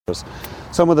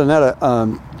So with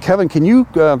Aneta, Kevin, can you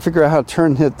figure out how to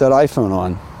turn that iPhone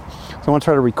on? So I want to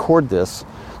try to record this.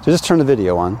 So just turn the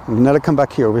video on. Aneta, come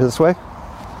back here, over this way.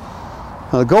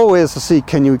 Now the goal is to see,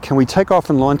 can we take off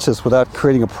and launch this without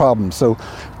creating a problem? So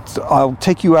I'll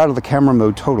take you out of the camera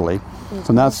mode totally.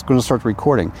 So now it's going to start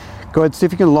recording. Go ahead, see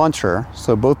if you can launch her.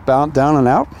 So both down and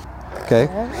out. Okay.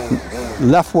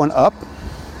 Left one up.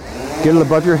 Get it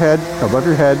above your head, above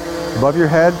your head, above your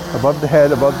head, above the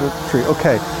head, above the tree.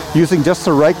 Okay. Using just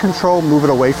the right control, move it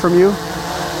away from you.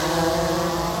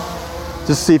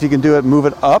 Just see if you can do it. Move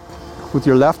it up with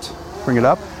your left. Bring it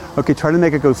up. Okay, try to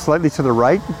make it go slightly to the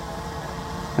right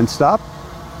and stop.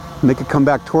 Make it come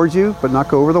back towards you, but not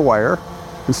go over the wire.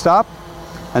 And stop.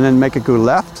 And then make it go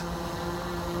left.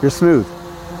 You're smooth.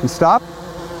 And stop.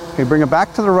 Okay, bring it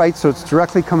back to the right so it's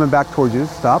directly coming back towards you.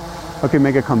 Stop. Okay,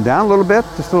 make it come down a little bit,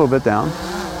 just a little bit down.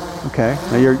 Okay,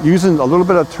 now you're using a little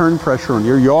bit of turn pressure on.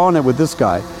 You're yawing it with this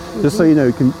guy. Just so you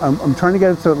know, I'm trying to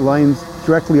get it so it lines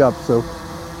directly up. So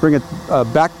bring it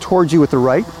back towards you with the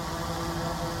right.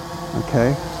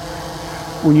 Okay.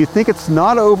 When you think it's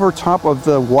not over top of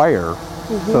the wire,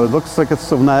 so it looks like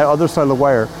it's on the other side of the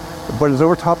wire, but it's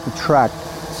over top the track,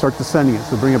 start descending it.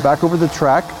 So bring it back over the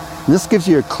track. And this gives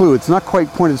you a clue. It's not quite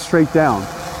pointed straight down,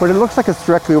 but it looks like it's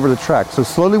directly over the track. So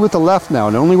slowly with the left now,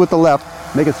 and only with the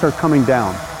left, make it start coming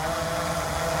down.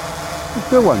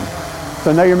 Good one.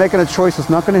 So now you're making a choice.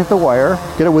 It's not going to hit the wire.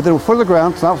 Get it within a foot of the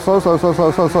ground. Stop, slow, slow, slow,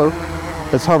 slow, slow, slow.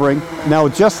 It's hovering. Now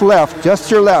just left,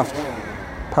 just your left.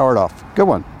 Powered off. Good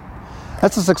one.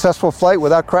 That's a successful flight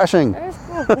without crashing.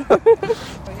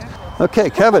 Okay,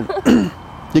 Kevin,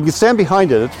 you can stand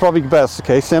behind it. It's probably best.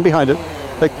 Okay, stand behind it.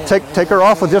 Take her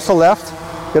off with just the left.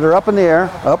 Get her up in the air.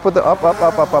 Up with the up.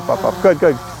 Good,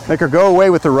 good. Make her go away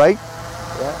with the right.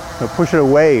 Yeah. No, push it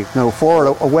away. No,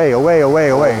 forward. Away.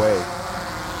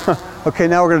 Okay,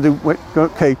 now we're going to do.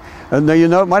 Okay. Now you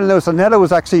know, might have noticed Aneta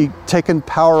was actually taking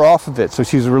power off of it, so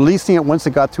she's releasing it once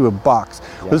it got to a box.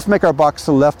 Yeah. Let's make our box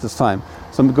to the left this time.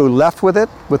 So I'm going to go left with it,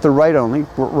 with the right only.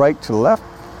 Right to the left.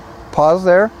 Pause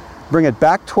there. Bring it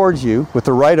back towards you with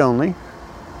the right only.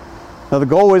 Now the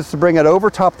goal is to bring it over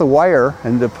top the wire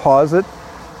and to pause it.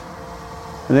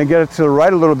 And then get it to the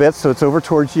right a little bit so it's over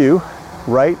towards you.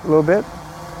 Right a little bit.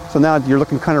 So now you're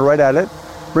looking kind of right at it.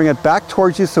 Bring it back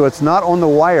towards you so it's not on the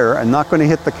wire and not going to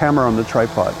hit the camera on the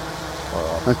tripod.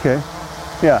 Okay.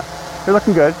 Yeah. You're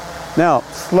looking good. Now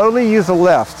slowly use the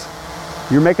left.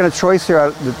 You're making a choice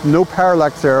here. No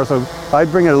parallax there. So I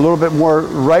bring it a little bit more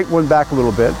right one back a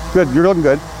little bit. Good. You're looking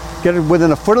good. Get it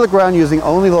within a foot of the ground using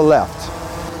only the left.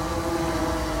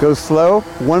 Go slow,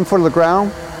 1 foot of the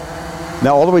ground.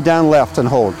 Now all the way down left and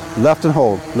hold. Left and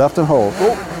hold. Left and hold.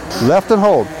 Left and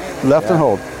hold. Left and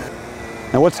hold.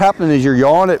 Now what's happening is you're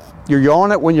yawing it. You're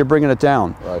yawing it when you're bringing it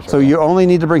down. Right, so you only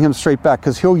need to bring him straight back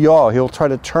because he'll yaw. He'll try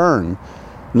to turn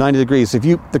 90 degrees. If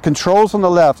the controls on the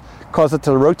left cause it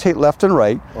to rotate left and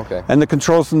right, and the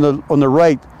controls on the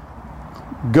right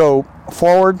go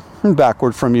forward and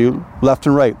backward from you, left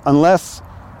and right, unless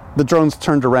the drone's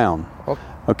turned around.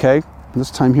 Okay. This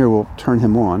time here we'll turn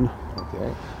him on.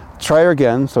 Okay. Try her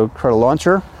again. So try to launch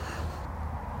her.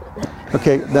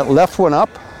 Okay, that left one up,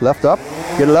 left up.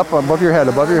 Get it up above your head,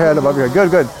 above your head, above your head.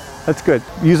 Good, good. That's good.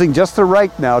 Using just the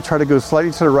right now, try to go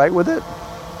slightly to the right with it.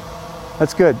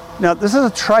 That's good. Now this is a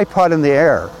tripod in the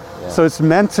air, so it's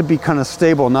meant to be kind of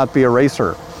stable, not be a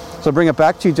racer. So bring it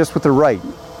back to you just with the right.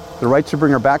 The right should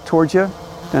bring her back towards you.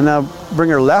 And now bring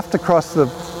her left across the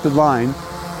line.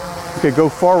 Okay, go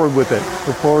forward with it.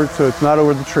 Go forward so it's not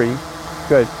over the tree.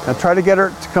 Good. Now try to get her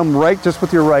to come right just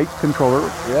with your right controller.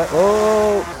 Yeah.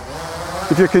 Oh.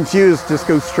 If you're confused, just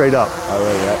go straight up. All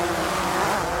right, yeah.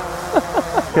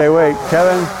 Okay, wait.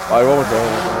 Kevin? I won't.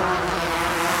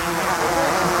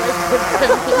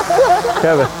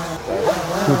 Kevin.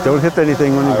 Don't hit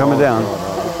anything when you're coming down.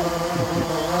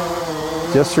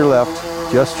 Just your left.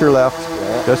 Just your left.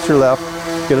 Yeah. Just your left.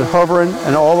 Get it hovering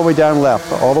and all the way down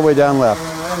left. All the way down left.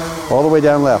 All the way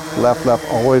down left, left, left,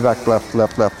 all the way back left,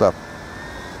 left, left, left.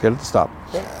 Get it to stop.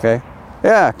 Okay?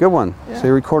 Yeah, good one. Yeah. So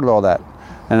you recorded all that.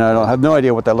 And I have no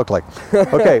idea what that looked like.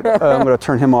 Okay, I'm going to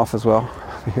turn him off as well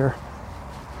over here.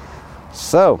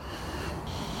 So,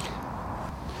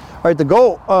 all right, the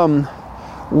goal,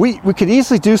 we could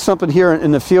easily do something here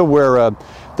in the field where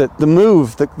the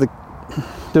move,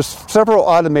 there's several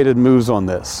automated moves on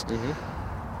this.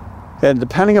 And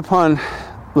depending upon,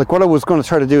 like what I was going to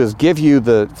try to do is give you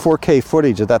the 4K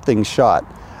footage of that thing shot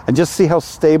and just see how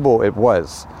stable it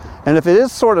was. And if it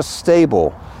is sort of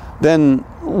stable, then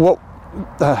what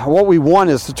we want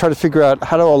is to try to figure out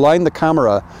how to align the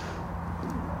camera.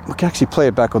 We can actually play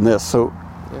it back on this, so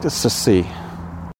just to see.